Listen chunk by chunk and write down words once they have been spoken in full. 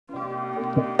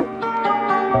Hi,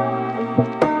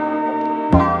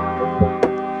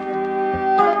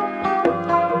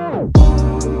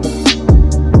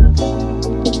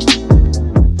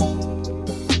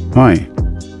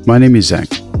 my name is Zach,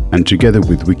 and together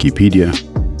with Wikipedia,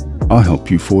 I'll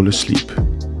help you fall asleep.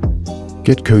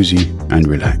 Get cozy and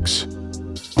relax.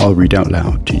 I'll read out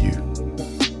loud to you.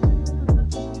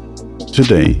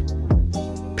 Today,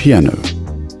 piano.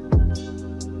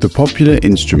 The popular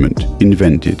instrument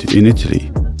invented in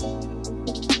Italy.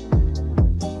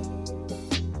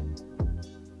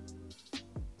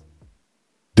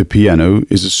 The piano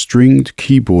is a stringed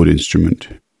keyboard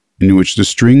instrument in which the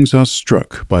strings are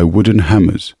struck by wooden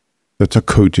hammers that are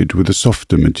coated with a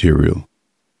softer material.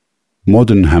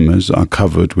 Modern hammers are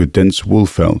covered with dense wool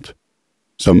felt.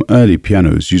 Some early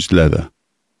pianos used leather.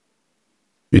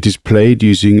 It is played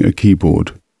using a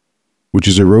keyboard, which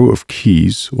is a row of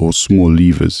keys or small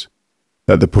levers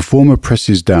that the performer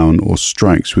presses down or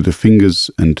strikes with the fingers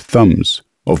and thumbs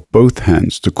of both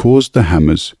hands to cause the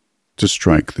hammers to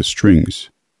strike the strings.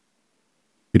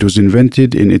 It was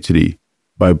invented in Italy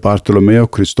by Bartolomeo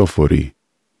Cristofori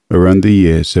around the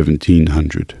year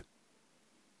 1700.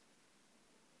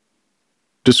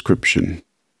 Description.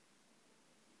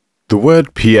 The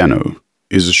word piano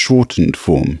is a shortened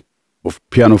form of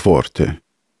pianoforte,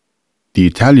 the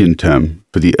Italian term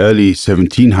for the early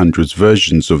 1700s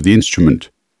versions of the instrument,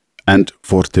 and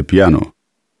fortepiano.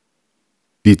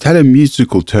 The Italian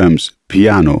musical terms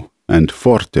piano and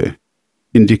forte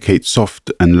indicate soft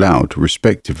and loud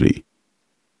respectively,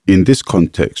 in this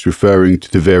context referring to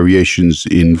the variations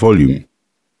in volume,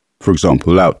 for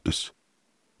example loudness,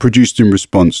 produced in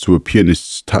response to a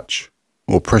pianist's touch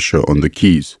or pressure on the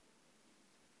keys.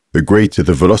 The greater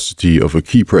the velocity of a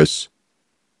key press,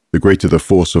 the greater the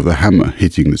force of the hammer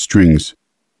hitting the strings,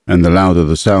 and the louder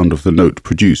the sound of the note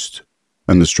produced,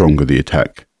 and the stronger the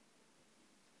attack.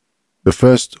 The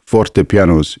first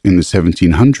fortepianos in the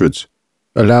 1700s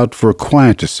allowed for a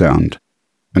quieter sound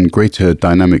and greater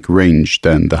dynamic range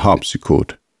than the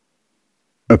harpsichord.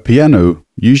 A piano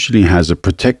usually has a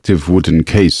protective wooden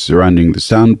case surrounding the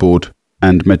soundboard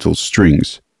and metal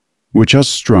strings, which are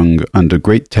strung under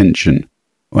great tension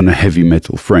on a heavy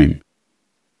metal frame.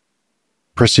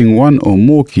 Pressing one or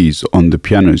more keys on the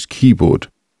piano's keyboard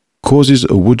causes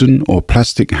a wooden or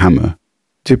plastic hammer,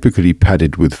 typically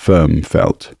padded with firm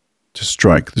felt, to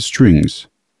strike the strings.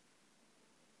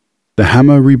 The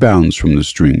hammer rebounds from the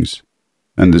strings,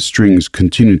 and the strings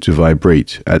continue to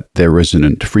vibrate at their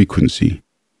resonant frequency.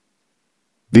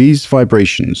 These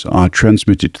vibrations are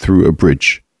transmitted through a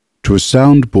bridge to a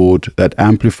soundboard that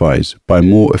amplifies by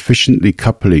more efficiently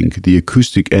coupling the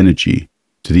acoustic energy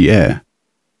to the air.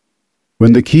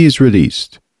 When the key is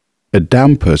released, a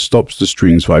damper stops the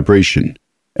string's vibration,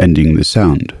 ending the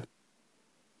sound.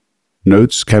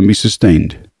 Notes can be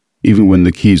sustained, even when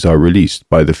the keys are released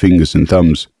by the fingers and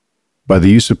thumbs, by the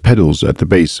use of pedals at the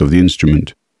base of the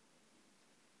instrument.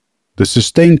 The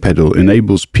sustain pedal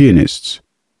enables pianists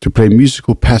to play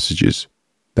musical passages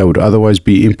that would otherwise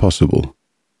be impossible,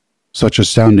 such as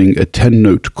sounding a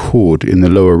 10-note chord in the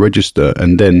lower register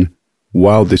and then,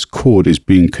 while this chord is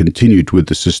being continued with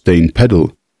the sustain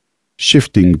pedal,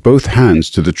 shifting both hands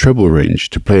to the treble range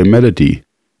to play a melody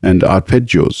and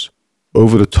arpeggios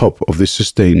over the top of this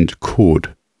sustained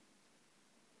chord.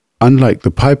 Unlike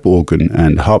the pipe organ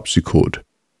and harpsichord,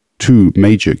 two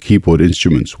major keyboard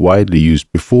instruments widely used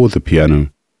before the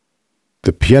piano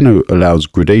allows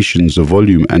gradations of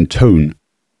volume and tone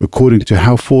according to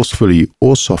how forcefully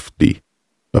or softly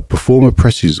a performer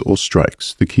presses or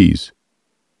strikes the keys.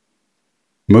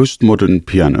 Most modern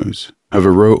pianos have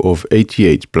a row of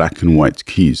 88 black and white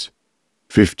keys,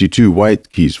 52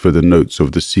 white keys for the notes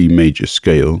of the C major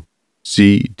scale,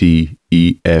 C, D,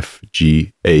 E, F,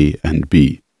 G, A, and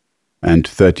B, and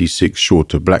 36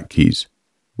 shorter black keys,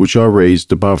 which are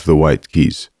raised above the white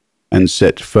keys and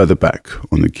set further back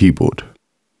on the keyboard.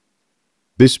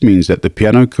 This means that the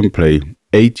piano can play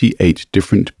 88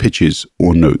 different pitches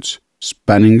or notes,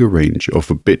 spanning a range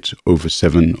of a bit over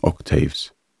 7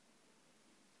 octaves.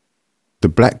 The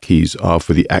black keys are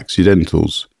for the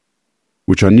accidentals,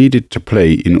 which are needed to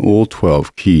play in all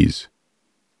 12 keys.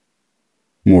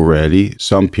 More rarely,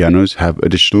 some pianos have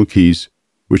additional keys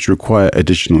which require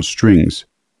additional strings,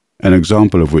 an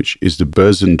example of which is the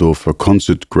Bösendorfer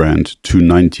Concert Grand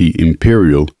 290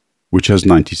 Imperial, which has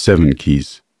 97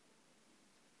 keys.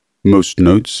 Most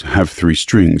notes have 3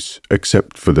 strings,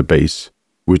 except for the bass,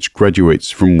 which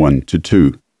graduates from 1 to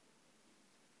 2.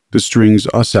 The strings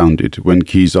are sounded when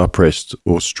keys are pressed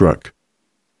or struck,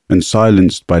 and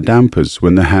silenced by dampers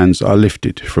when the hands are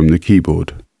lifted from the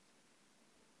keyboard.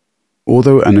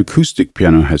 Although an acoustic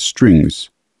piano has strings,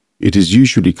 it is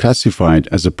usually classified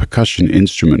as a percussion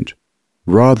instrument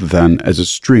rather than as a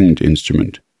stringed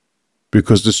instrument,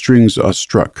 because the strings are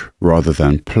struck rather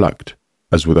than plucked,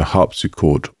 as with a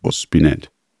harpsichord or spinet.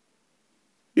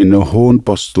 In the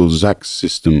Hornbostel-Sachs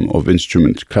system of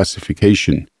instrument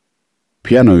classification,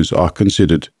 pianos are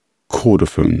considered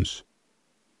chordophones.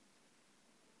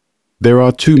 There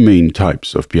are two main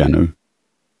types of piano,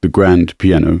 the grand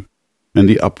piano and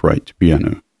the upright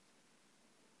piano.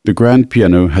 The grand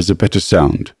piano has a better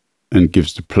sound and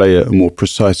gives the player a more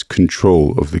precise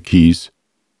control of the keys,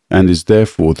 and is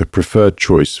therefore the preferred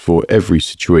choice for every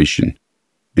situation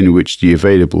in which the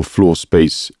available floor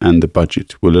space and the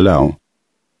budget will allow,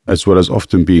 as well as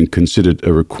often being considered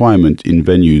a requirement in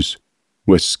venues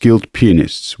where skilled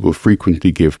pianists will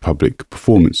frequently give public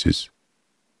performances.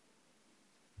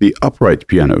 The upright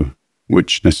piano,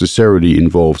 which necessarily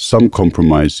involves some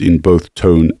compromise in both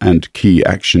tone and key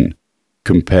action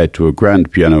compared to a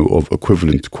grand piano of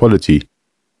equivalent quality,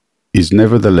 is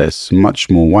nevertheless much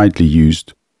more widely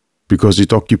used because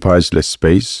it occupies less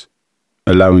space,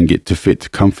 allowing it to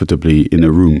fit comfortably in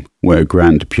a room where a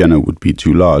grand piano would be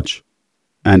too large,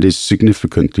 and is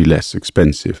significantly less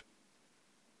expensive.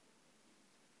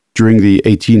 During the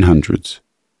 1800s,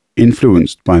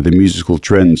 influenced by the musical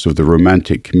trends of the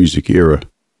Romantic music era,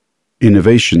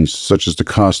 innovations such as the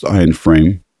cast iron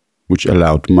frame, which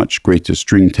allowed much greater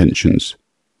string tensions,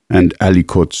 and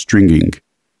aliquot stringing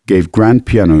gave grand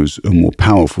pianos a more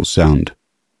powerful sound,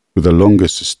 with a longer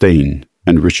sustain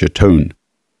and richer tone.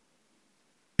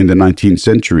 In the 19th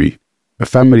century, a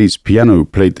family's piano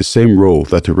played the same role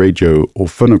that a radio or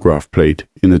phonograph played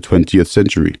in the 20th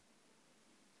century.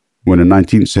 When a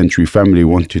 19th century family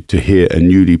wanted to hear a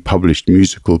newly published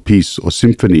musical piece or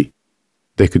symphony,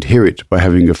 they could hear it by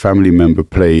having a family member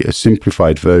play a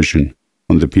simplified version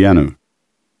on the piano.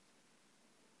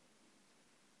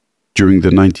 During the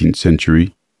 19th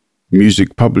century,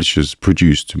 music publishers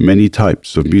produced many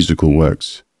types of musical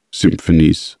works,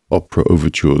 symphonies, opera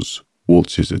overtures,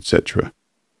 waltzes, etc.,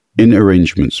 in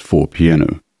arrangements for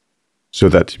piano, so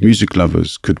that music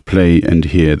lovers could play and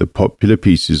hear the popular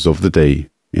pieces of the day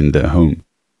in their home.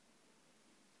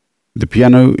 The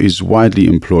piano is widely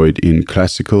employed in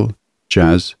classical,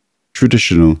 jazz,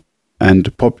 traditional,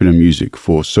 and popular music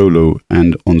for solo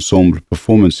and ensemble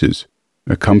performances,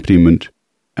 accompaniment,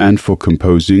 and for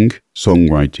composing,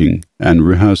 songwriting, and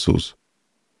rehearsals.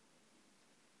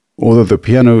 Although the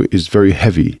piano is very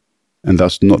heavy and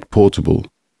thus not portable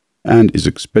and is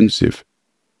expensive,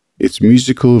 its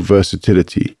musical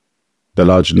versatility, the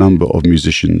large number of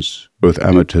musicians, both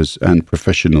amateurs and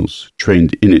professionals,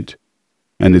 trained in it,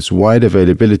 and its wide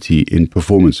availability in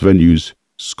performance venues,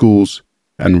 schools,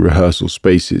 and rehearsal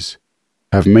spaces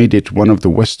have made it one of the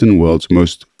Western world's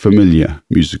most familiar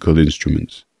musical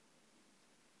instruments.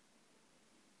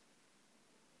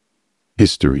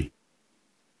 History.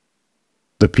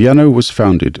 The piano was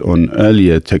founded on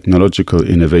earlier technological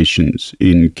innovations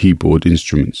in keyboard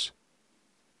instruments.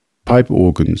 Pipe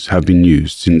organs have been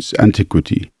used since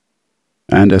antiquity,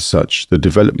 and as such, the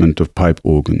development of pipe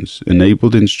organs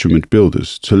enabled instrument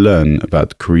builders to learn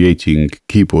about creating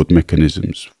keyboard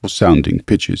mechanisms for sounding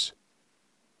pitches.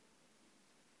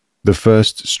 The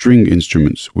first string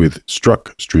instruments with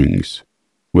struck strings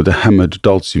were the hammered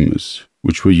dulcimers,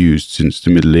 which were used since the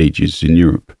Middle Ages in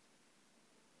Europe.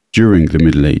 During the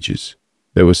Middle Ages,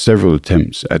 there were several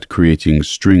attempts at creating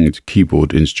stringed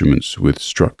keyboard instruments with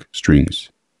struck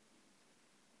strings.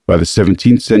 By the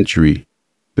 17th century,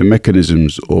 the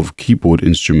mechanisms of keyboard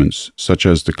instruments such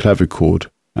as the clavichord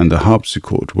and the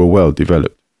harpsichord were well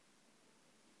developed.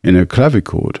 In a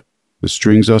clavichord, the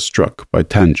strings are struck by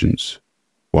tangents,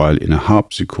 while in a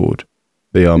harpsichord,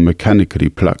 they are mechanically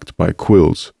plucked by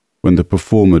quills when the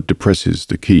performer depresses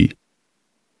the key.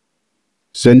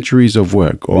 Centuries of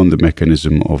work on the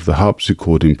mechanism of the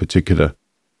harpsichord in particular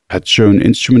had shown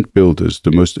instrument builders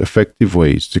the most effective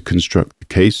ways to construct the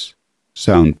case,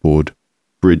 soundboard,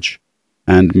 bridge,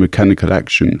 and mechanical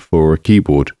action for a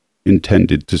keyboard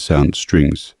intended to sound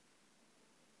strings.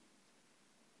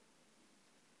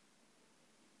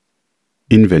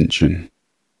 Invention.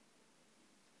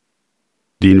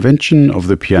 The invention of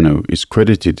the piano is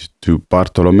credited to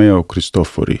Bartolomeo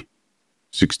Cristofori,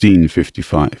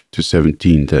 1655 to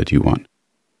 1731,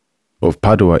 of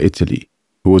Padua, Italy,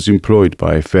 who was employed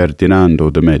by Ferdinando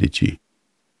de' Medici,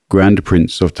 Grand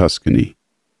Prince of Tuscany,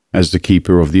 as the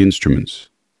keeper of the instruments.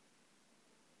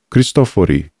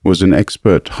 Cristofori was an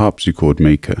expert harpsichord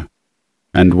maker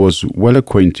and was well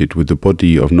acquainted with the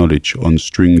body of knowledge on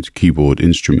stringed keyboard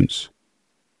instruments.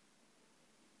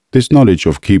 This knowledge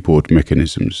of keyboard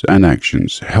mechanisms and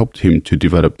actions helped him to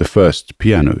develop the first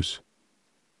pianos.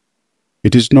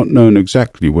 It is not known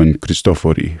exactly when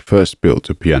Cristofori first built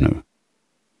a piano.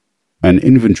 An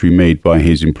inventory made by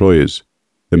his employers,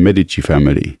 the Medici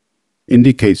family,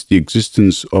 indicates the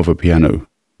existence of a piano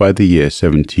by the year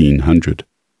 1700.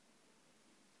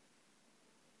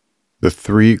 The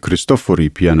three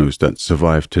Cristofori pianos that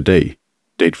survive today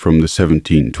date from the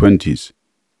 1720s.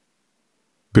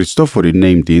 Cristofori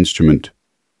named the instrument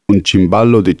un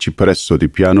cimballo di cipresso di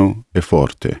piano e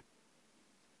forte,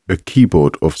 a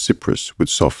keyboard of cypress with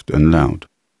soft and loud,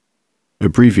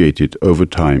 abbreviated over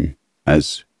time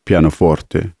as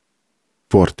pianoforte,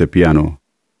 forte piano,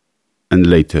 and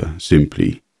later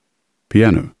simply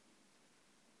piano.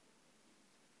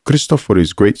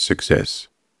 Cristofori's great success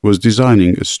was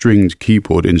designing a stringed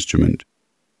keyboard instrument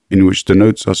in which the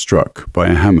notes are struck by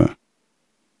a hammer.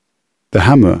 The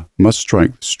hammer must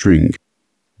strike the string,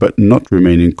 but not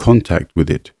remain in contact with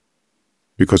it,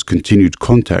 because continued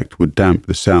contact would damp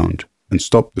the sound and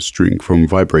stop the string from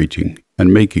vibrating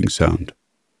and making sound.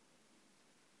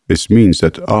 This means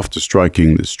that after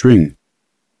striking the string,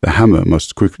 the hammer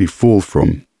must quickly fall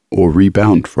from or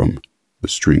rebound from the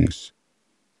strings.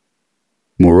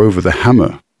 Moreover, the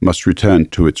hammer must return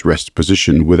to its rest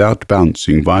position without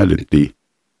bouncing violently,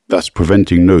 thus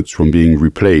preventing notes from being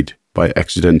replayed by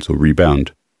accidental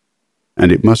rebound,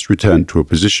 and it must return to a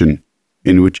position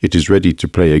in which it is ready to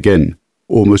play again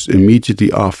almost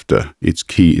immediately after its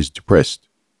key is depressed,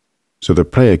 so the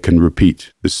player can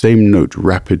repeat the same note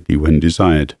rapidly when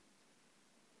desired.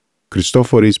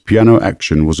 Cristofori's piano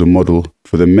action was a model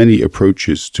for the many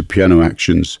approaches to piano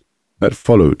actions that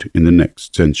followed in the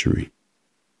next century.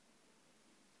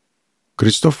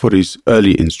 Cristofori's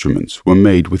early instruments were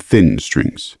made with thin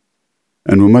strings,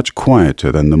 and were much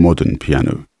quieter than the modern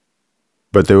piano,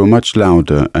 but they were much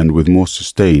louder and with more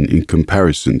sustain in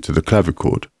comparison to the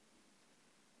clavichord.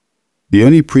 The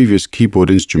only previous keyboard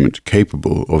instrument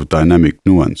capable of dynamic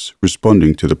nuance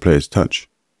responding to the player's touch,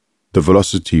 the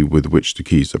velocity with which the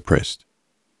keys are pressed.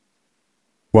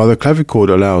 While the clavichord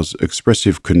allows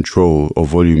expressive control of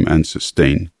volume and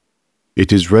sustain,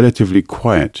 it is relatively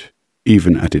quiet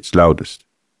even at its loudest.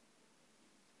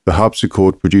 The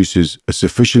harpsichord produces a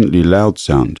sufficiently loud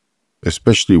sound,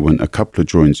 especially when a coupler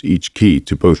joins each key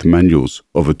to both manuals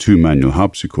of a two-manual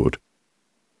harpsichord,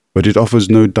 but it offers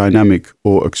no dynamic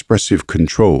or expressive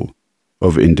control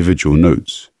of individual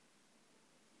notes.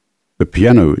 The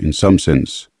piano, in some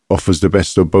sense, offers the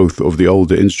best of both of the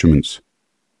older instruments,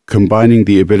 combining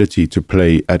the ability to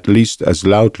play at least as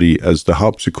loudly as the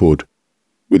harpsichord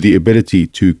with the ability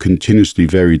to continuously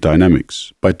vary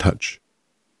dynamics by touch.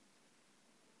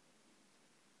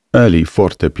 Early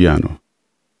forte piano.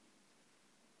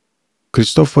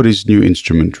 Cristofori's new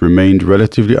instrument remained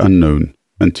relatively unknown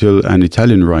until an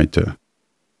Italian writer,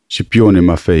 Scipione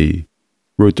Maffei,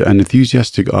 wrote an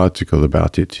enthusiastic article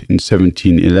about it in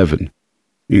 1711,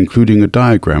 including a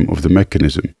diagram of the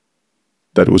mechanism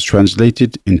that was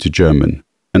translated into German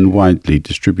and widely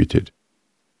distributed.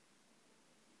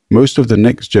 Most of the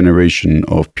next generation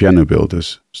of piano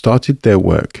builders started their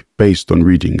work based on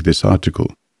reading this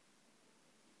article.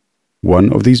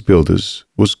 One of these builders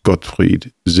was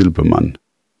Gottfried Silbermann,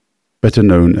 better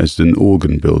known as an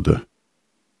organ builder.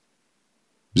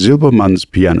 Silbermann's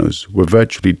pianos were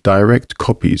virtually direct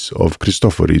copies of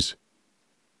Cristofori's,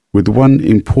 with one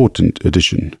important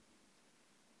addition.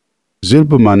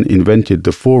 Silbermann invented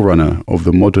the forerunner of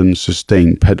the modern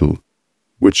sustain pedal,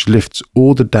 which lifts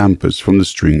all the dampers from the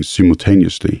strings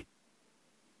simultaneously.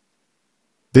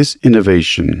 This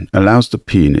innovation allows the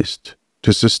pianist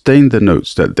to sustain the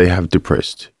notes that they have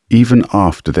depressed even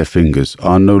after their fingers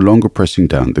are no longer pressing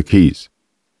down the keys.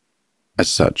 As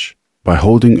such, by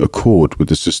holding a chord with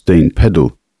the sustain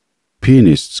pedal,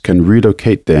 pianists can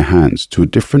relocate their hands to a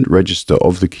different register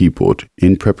of the keyboard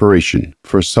in preparation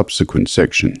for a subsequent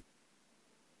section.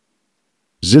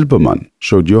 Silbermann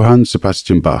showed Johann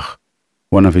Sebastian Bach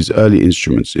one of his early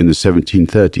instruments in the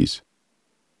 1730s,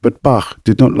 but Bach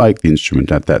did not like the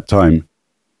instrument at that time,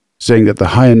 saying that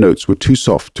the higher notes were too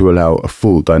soft to allow a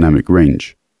full dynamic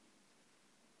range.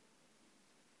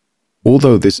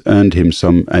 Although this earned him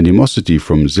some animosity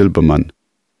from Silbermann,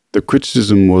 the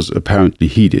criticism was apparently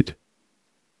heeded.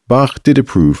 Bach did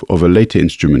approve of a later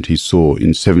instrument he saw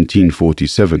in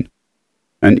 1747,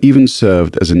 and even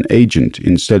served as an agent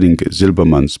in selling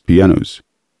Silbermann's pianos.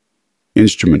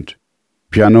 Instrument,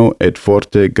 piano et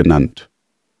forte genannt,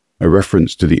 a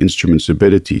reference to the instrument's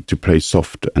ability to play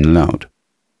soft and loud,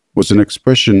 was an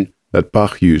expression that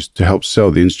Bach used to help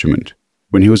sell the instrument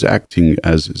when he was acting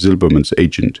as Silbermann's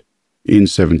agent in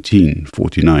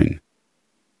 1749.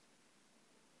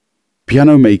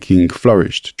 Piano making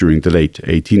flourished during the late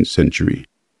 18th century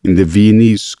in the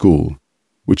Viennese school,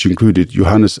 which included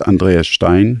Johannes Andreas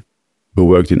Stein, who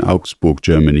worked in Augsburg,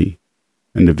 Germany,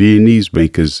 and the Viennese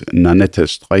makers Nanette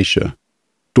Streicher,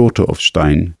 daughter of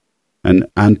Stein, and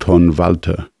Anton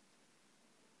Walter.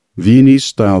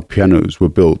 Viennese-style pianos were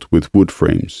built with wood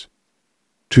frames,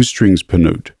 2 strings per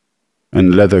note,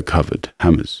 and leather-covered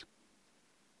hammers.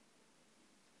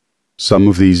 Some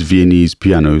of these Viennese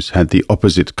pianos had the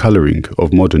opposite coloring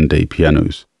of modern-day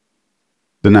pianos.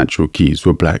 The natural keys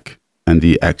were black and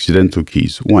the accidental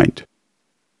keys white.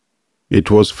 It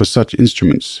was for such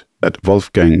instruments that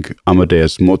Wolfgang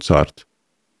Amadeus Mozart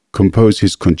composed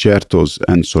his concertos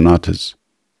and sonatas,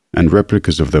 and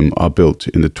replicas of them are built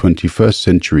in the 21st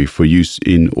century for use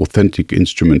in authentic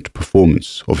instrument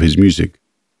performance of his music.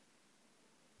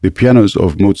 The pianos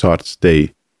of Mozart's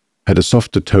day had a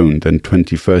softer tone than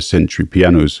 21st century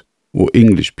pianos or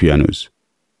English pianos,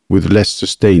 with less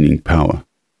sustaining power.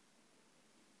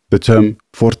 The term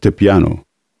fortepiano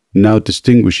now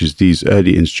distinguishes these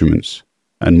early instruments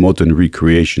and modern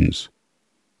recreations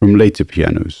from later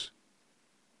pianos.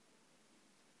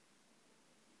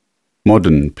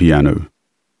 Modern piano.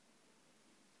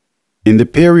 In the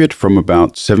period from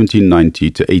about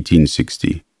 1790 to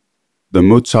 1860, the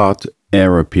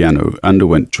Mozart-era piano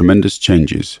underwent tremendous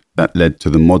changes that led to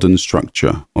the modern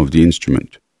structure of the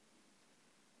instrument.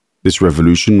 This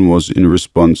revolution was in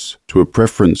response to a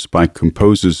preference by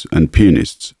composers and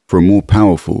pianists for a more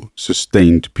powerful,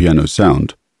 sustained piano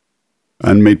sound,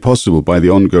 and made possible by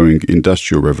the ongoing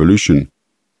Industrial Revolution,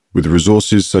 with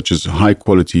resources such as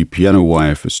high-quality piano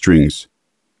wire for strings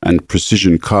and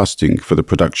precision casting for the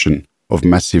production of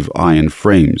massive iron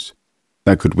frames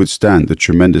that could withstand the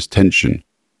tremendous tension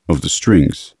of the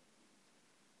strings.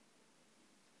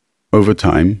 Over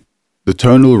time, the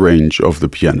tonal range of the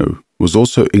piano was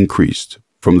also increased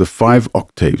from the 5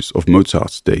 octaves of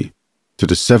Mozart's day to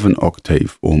the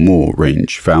 7-octave or more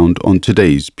range found on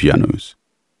today's pianos.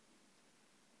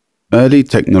 Early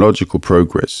technological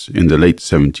progress in the late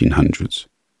 1700s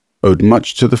owed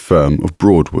much to the firm of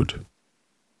Broadwood.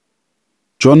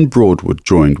 John Broadwood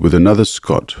joined with another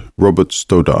Scot, Robert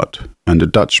Stoddart, and a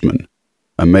Dutchman,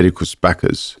 Americus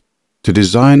Bacchus, to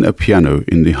design a piano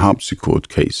in the harpsichord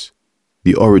case,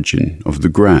 the origin of the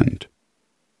grand.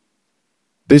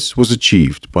 This was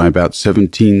achieved by about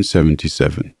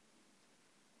 1777.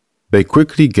 They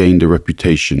quickly gained a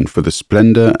reputation for the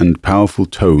splendor and powerful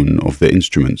tone of their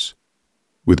instruments,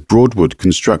 with Broadwood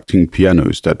constructing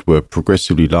pianos that were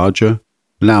progressively larger,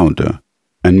 louder,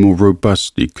 and more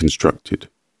robustly constructed.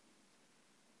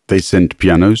 They sent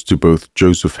pianos to both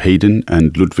Joseph Haydn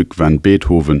and Ludwig van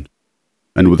Beethoven,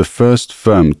 and were the first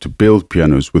firm to build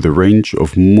pianos with a range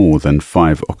of more than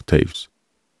 5 octaves.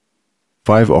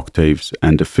 5 octaves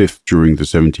and a fifth during the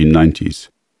 1790s,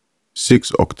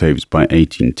 6 octaves by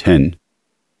 1810,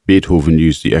 Beethoven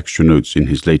used the extra notes in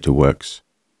his later works,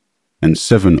 and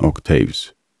 7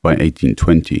 octaves by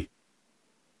 1820.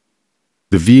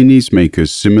 The Viennese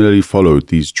makers similarly followed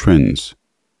these trends.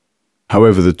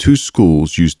 However, the 2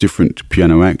 schools used different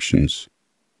piano actions.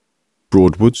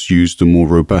 Broadwood's used a more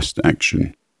robust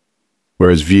action,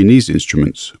 whereas Viennese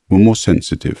instruments were more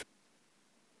sensitive.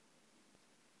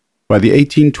 By the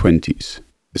 1820s,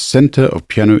 the center of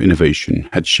piano innovation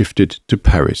had shifted to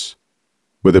Paris,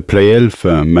 where the Pleyel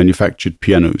firm manufactured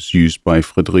pianos used by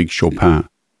Frédéric Chopin,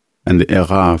 and the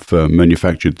Erard firm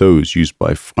manufactured those used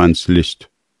by Franz Liszt.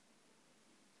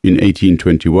 In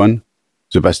 1821,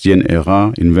 Sébastien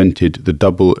Erard invented the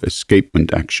double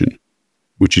escapement action,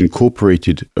 which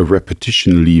incorporated a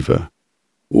repetition lever,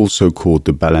 also called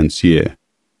the balancier,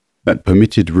 that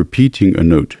permitted repeating a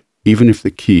note even if the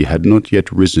key had not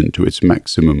yet risen to its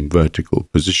maximum vertical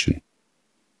position.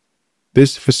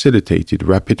 This facilitated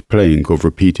rapid playing of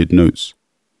repeated notes,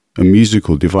 a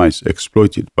musical device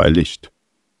exploited by Liszt.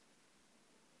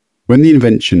 When the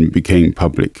invention became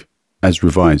public, as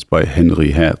revised by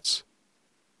Henry Hertz,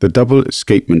 the double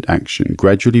escapement action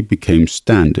gradually became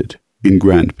standard in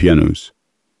grand pianos,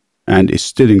 and is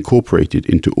still incorporated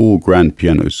into all grand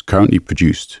pianos currently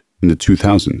produced in the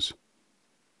 2000s.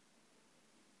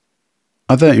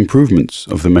 Other improvements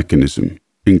of the mechanism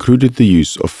included the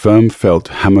use of firm felt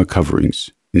hammer coverings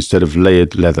instead of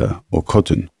layered leather or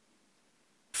cotton.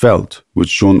 Felt,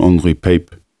 which Jean-Henri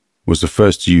Pape was the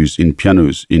first to use in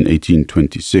pianos in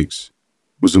 1826,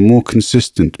 was a more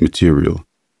consistent material,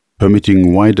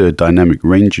 permitting wider dynamic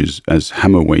ranges as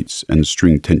hammer weights and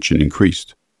string tension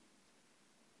increased.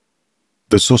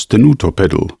 The sostenuto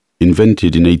pedal,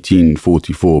 invented in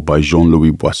 1844 by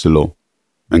Jean-Louis Boisselot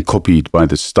and copied by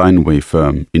the Steinway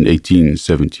firm in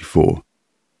 1874,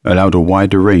 allowed a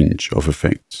wider range of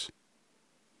effects.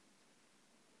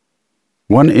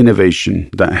 One innovation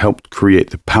that helped create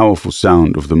the powerful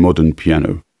sound of the modern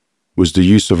piano was the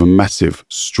use of a massive,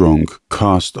 strong,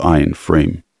 cast iron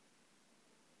frame.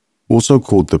 Also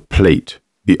called the plate,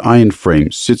 the iron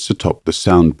frame sits atop the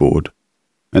soundboard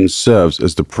and serves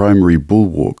as the primary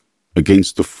bulwark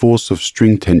against the force of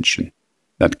string tension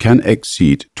that can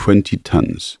exceed 20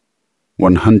 tons,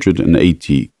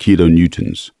 180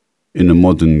 kilonewtons, in a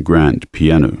modern grand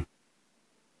piano.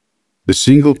 The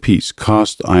single-piece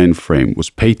cast iron frame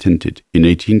was patented in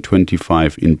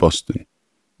 1825 in Boston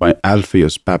by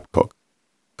Alpheus Babcock,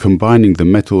 combining the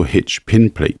metal hitch pin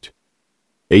plate,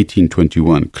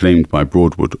 1821 claimed by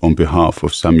Broadwood on behalf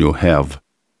of Samuel Herve,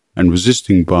 and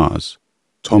resisting bars,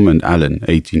 Thom and Allen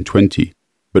 1820,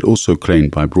 but also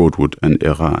claimed by Broadwood and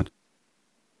Erard.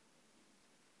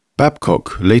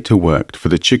 Babcock later worked for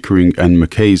the Chickering and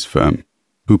Mackay's firm,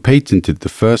 who patented the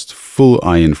first full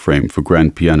iron frame for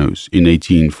grand pianos in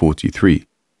 1843.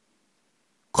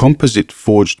 Composite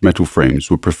forged metal frames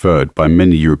were preferred by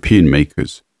many European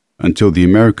makers until the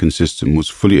American system was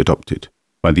fully adopted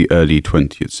by the early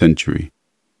 20th century.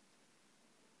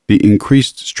 The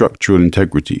increased structural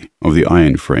integrity of the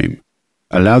iron frame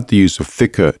allowed the use of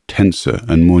thicker, tenser,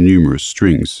 and more numerous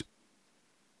strings.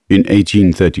 In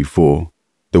 1834,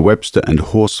 the Webster and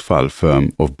Horsfall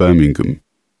firm of Birmingham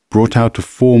brought out a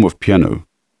form of piano,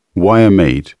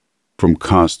 wire-made, from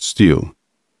cast steel.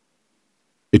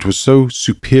 It was so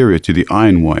superior to the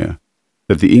iron wire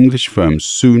that the English firm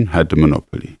soon had the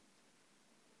monopoly.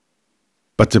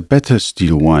 But a better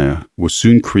steel wire was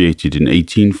soon created in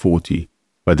 1840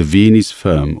 by the Viennese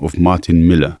firm of Martin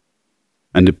Miller,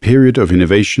 and a period of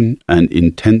innovation and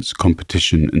intense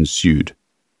competition ensued,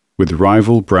 with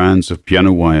rival brands of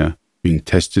piano wire being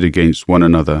tested against one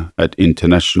another at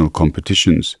international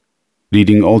competitions,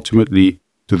 leading ultimately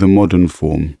to the modern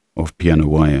form of piano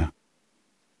wire.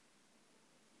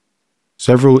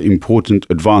 Several important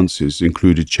advances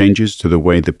included changes to the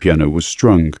way the piano was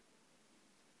strung.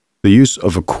 The use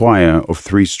of a choir of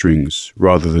 3 strings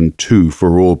rather than 2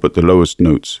 for all but the lowest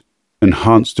notes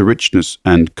enhanced the richness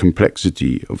and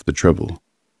complexity of the treble.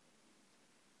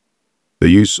 The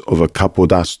use of a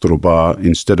capodastro bar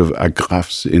instead of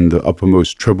agrafes in the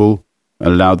uppermost treble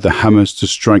allowed the hammers to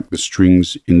strike the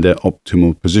strings in their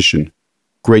optimal position,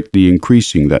 greatly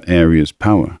increasing that area's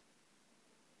power.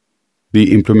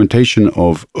 The implementation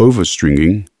of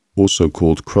overstringing, also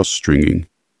called cross-stringing,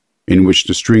 in which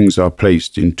the strings are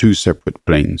placed in 2 separate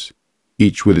planes,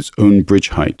 each with its own bridge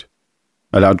height,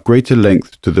 allowed greater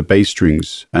length to the bass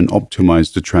strings and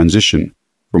optimized the transition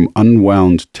from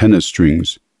unwound tenor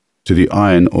strings to the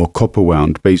iron or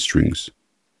copper-wound bass strings.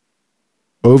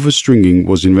 Overstringing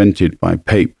was invented by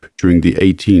Pape during the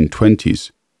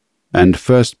 1820s and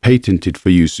first patented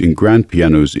for use in grand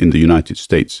pianos in the United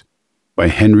States by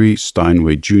Henry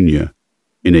Steinway Jr.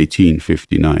 in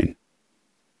 1859.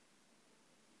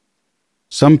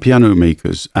 Some piano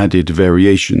makers added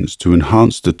variations to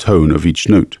enhance the tone of each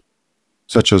note,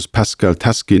 such as Pascal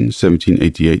Taskin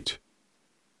 1788,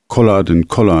 Collard and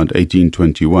Collard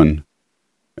 1821,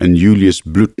 and Julius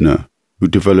Blüthner, who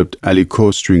developed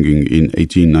aliquot stringing in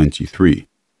 1893.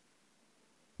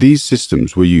 These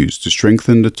systems were used to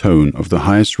strengthen the tone of the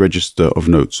highest register of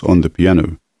notes on the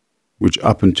piano, which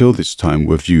up until this time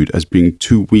were viewed as being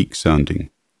too weak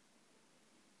sounding.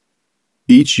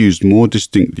 Each used more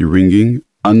distinctly ringing,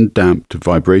 undamped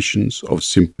vibrations of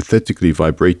sympathetically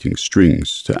vibrating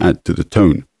strings to add to the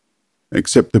tone,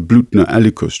 except the Blüthner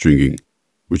aliquot stringing,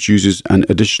 which uses an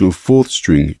additional 4th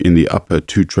string in the upper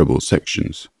 2 treble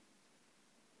sections.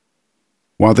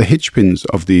 While the hitch pins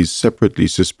of these separately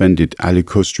suspended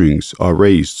aliquot strings are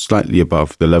raised slightly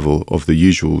above the level of the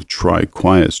usual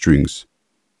tri-choir strings,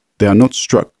 they are not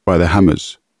struck by the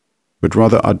hammers, but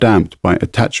rather are damped by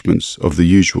attachments of the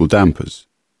usual dampers.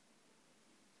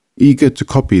 Eager to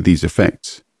copy these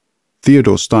effects,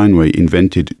 Theodore Steinway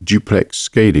invented duplex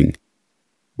scaling,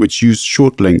 which used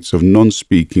short lengths of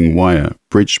non-speaking wire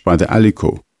bridged by the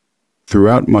aliquot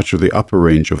throughout much of the upper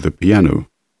range of the piano,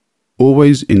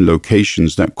 always in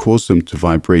locations that cause them to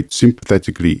vibrate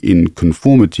sympathetically in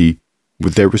conformity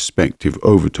with their respective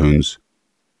overtones,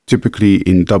 typically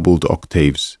in doubled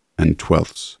octaves and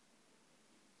twelfths.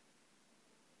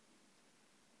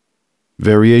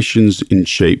 Variations in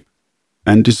shape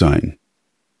and design.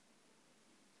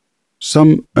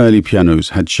 Some early pianos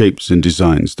had shapes and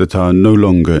designs that are no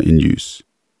longer in use.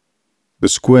 The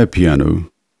square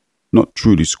piano, not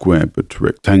truly square but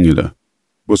rectangular,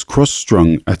 was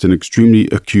cross-strung at an extremely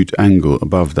acute angle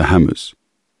above the hammers,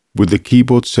 with the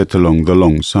keyboard set along the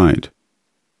long side.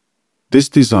 This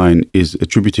design is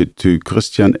attributed to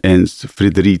Christian Ernst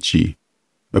Friederici,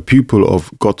 a pupil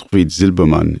of Gottfried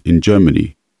Silbermann in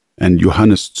Germany and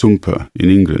Johannes Zumper in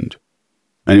England,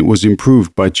 and it was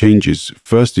improved by changes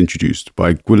first introduced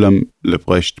by Guillaume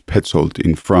Lebrecht Petzold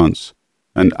in France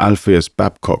and Alpheus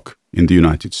Babcock in the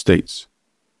United States.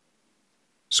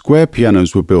 Square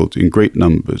pianos were built in great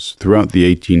numbers throughout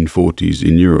the 1840s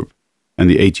in Europe and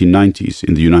the 1890s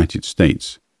in the United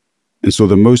States, and saw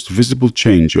the most visible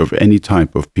change of any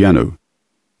type of piano,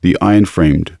 the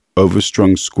iron-framed,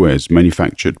 overstrung squares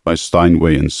manufactured by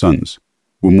Steinway and Sons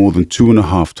were more than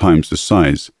 2.5 times the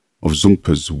size of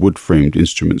Zumper's wood-framed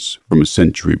instruments from a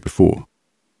century before.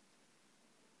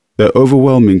 Their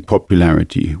overwhelming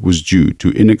popularity was due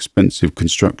to inexpensive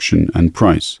construction and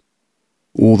price,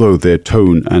 although their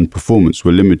tone and performance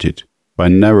were limited by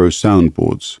narrow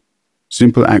soundboards,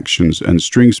 simple actions and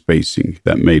string spacing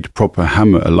that made proper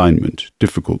hammer alignment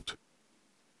difficult.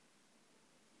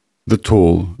 The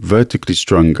tall, vertically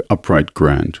strung upright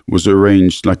grand was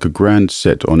arranged like a grand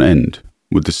set on end,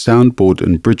 with the soundboard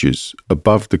and bridges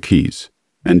above the keys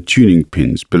and tuning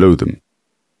pins below them.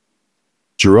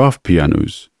 Giraffe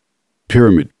pianos,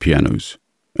 pyramid pianos,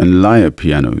 and lyre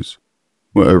pianos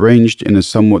were arranged in a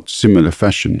somewhat similar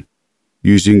fashion,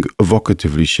 using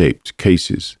evocatively shaped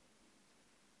cases.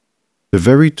 The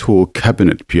very tall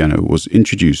cabinet piano was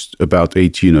introduced about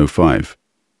 1805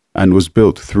 and was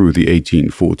built through the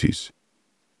 1840s.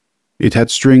 It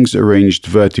had strings arranged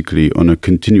vertically on a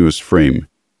continuous frame,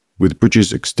 with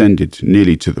bridges extended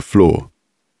nearly to the floor,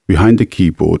 behind the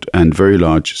keyboard and very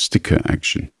large sticker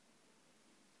action.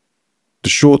 The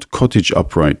short cottage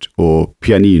upright, or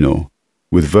pianino,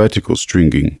 with vertical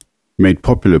stringing, made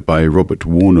popular by Robert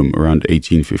Warnham around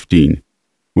 1815,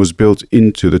 was built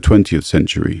into the 20th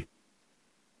century.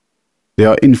 They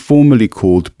are informally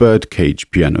called birdcage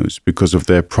pianos because of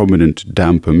their prominent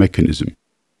damper mechanism.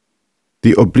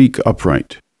 The oblique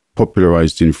upright,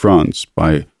 popularized in France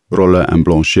by Rolla and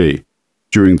Blanchet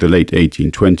during the late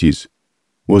 1820s,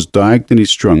 was diagonally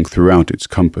strung throughout its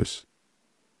compass.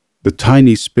 The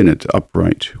tiny spinet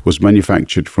upright was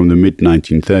manufactured from the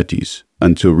mid-1930s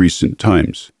until recent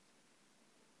times.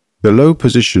 The low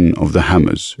position of the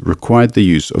hammers required the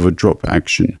use of a drop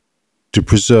action to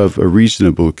preserve a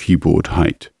reasonable keyboard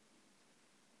height.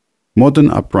 Modern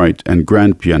upright and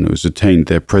grand pianos attained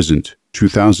their present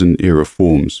 2000-era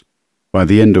forms by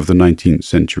the end of the 19th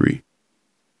century.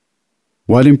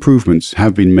 While improvements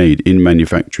have been made in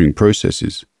manufacturing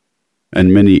processes,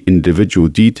 and many individual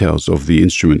details of the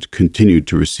instrument continue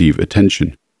to receive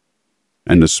attention,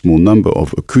 and a small number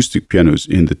of acoustic pianos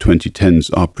in the 2010s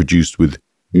are produced with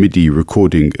MIDI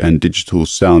recording and digital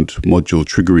sound module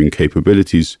triggering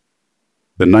capabilities,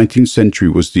 the 19th century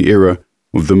was the era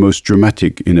of the most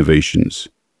dramatic innovations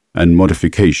and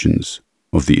modifications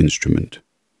of the instrument.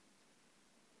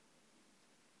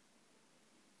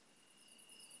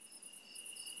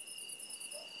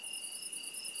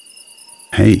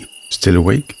 Hey, still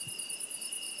awake?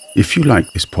 If you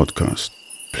like this podcast,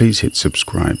 please hit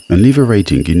subscribe and leave a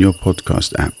rating in your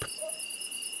podcast app.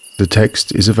 The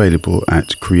text is available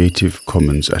at Creative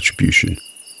Commons Attribution.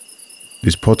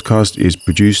 This podcast is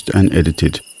produced and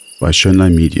edited by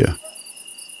Schönlein Media.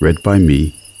 Read by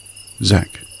me,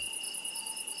 Zach.